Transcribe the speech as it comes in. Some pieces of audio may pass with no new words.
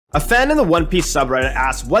A fan in the One Piece subreddit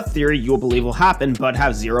asks what theory you will believe will happen but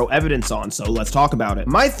have zero evidence on, so let's talk about it.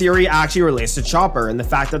 My theory actually relates to Chopper and the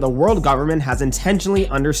fact that the world government has intentionally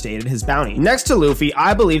understated his bounty. Next to Luffy,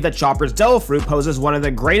 I believe that Chopper's Devil Fruit poses one of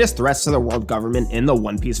the greatest threats to the world government in the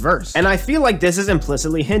One Piece verse. And I feel like this is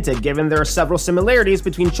implicitly hinted given there are several similarities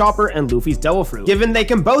between Chopper and Luffy's Devil Fruit, given they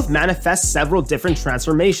can both manifest several different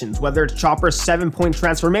transformations, whether it's Chopper's 7-point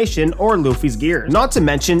transformation or Luffy's gear. Not to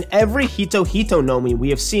mention, every Hito Nomi we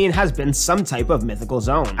have seen has been some type of mythical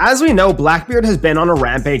zone. As we know, Blackbeard has been on a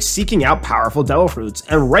rampage seeking out powerful Devil Fruits,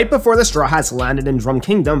 and right before the Straw Hats landed in Drum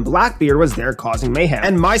Kingdom, Blackbeard was there causing mayhem.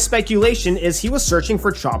 And my speculation is he was searching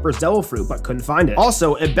for Chopper's Devil Fruit but couldn't find it.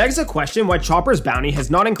 Also, it begs a question why Chopper's bounty has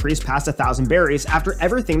not increased past 1,000 berries after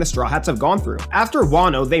everything the Straw Hats have gone through. After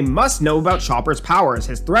Wano, they must know about Chopper's powers,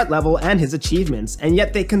 his threat level, and his achievements, and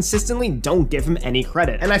yet they consistently don't give him any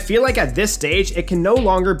credit. And I feel like at this stage, it can no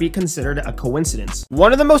longer be considered a coincidence.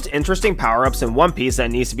 One of the most interesting power-ups in One Piece that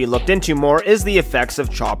needs to be looked into more is the effects of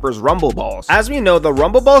Chopper's Rumble Balls. As we know, the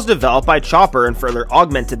Rumble Balls developed by Chopper and further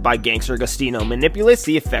augmented by Gangster Agostino manipulates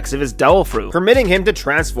the effects of his Devil Fruit, permitting him to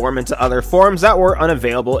transform into other forms that were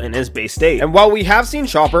unavailable in his base state. And while we have seen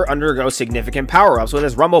Chopper undergo significant power-ups with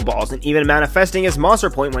his Rumble Balls and even manifesting his Monster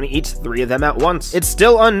Point when he eats 3 of them at once, it's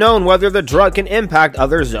still unknown whether the drug can impact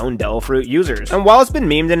other Zone Devil Fruit users. And while it's been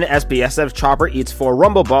memed in SBS that if Chopper eats 4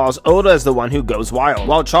 Rumble Balls, Oda is the one who goes wild,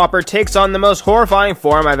 while Chopper takes on the most horrifying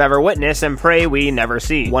form I've ever witnessed and pray we never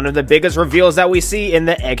see. One of the biggest reveals that we see in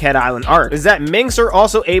the Egghead Island arc is that Minks are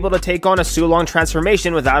also able to take on a Sulong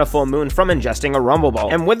transformation without a full moon from ingesting a Rumble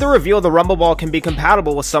Ball. And with the reveal the Rumble Ball can be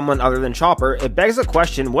compatible with someone other than Chopper, it begs the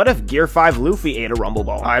question, what if Gear 5 Luffy ate a Rumble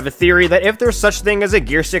Ball? I have a theory that if there's such thing as a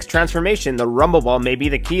Gear 6 transformation, the Rumble Ball may be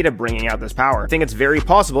the key to bringing out this power. I think it's very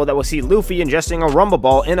possible that we'll see Luffy ingesting a Rumble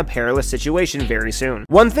Ball in a perilous situation very soon.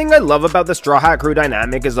 One thing I love about the Straw Hat crew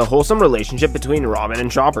dynamic is the wholesome relationship between Robin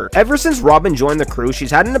and Chopper. Ever since Robin joined the crew,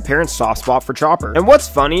 she's had an apparent soft spot for Chopper. And what's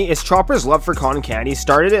funny is Chopper's love for cotton candy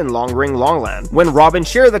started in Long Ring Longland, when Robin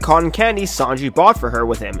shared the cotton candy Sanji bought for her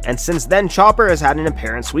with him, and since then Chopper has had an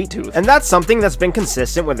apparent sweet tooth. And that's something that's been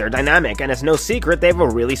consistent with their dynamic, and it's no secret they have a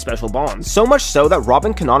really special bond. So much so that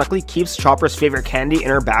Robin canonically keeps Chopper's favorite candy in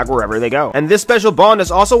her bag wherever they go. And this special bond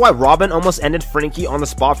is also why Robin almost ended Frankie on the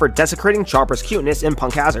spot for desecrating Chopper's cuteness in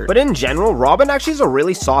Punk Hazard. But in general, Robin actually has a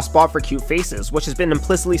really soft spot for cute faces, which has been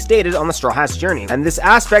implicitly stated on the Straw Hat's journey, and this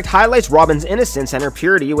aspect highlights Robin's innocence and her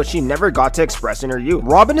purity, which she never got to express in her youth.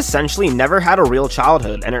 Robin essentially never had a real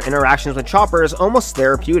childhood, and her interactions with Chopper is almost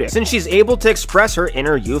therapeutic, since she's able to express her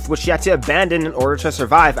inner youth, which she had to abandon in order to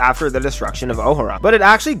survive after the destruction of Ohara. But it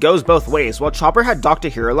actually goes both ways. While Chopper had Dr.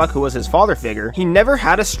 Hiriluk, who was his father figure, he never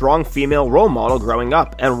had a strong female role model growing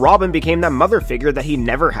up, and Robin became that mother figure that he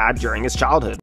never had during his childhood.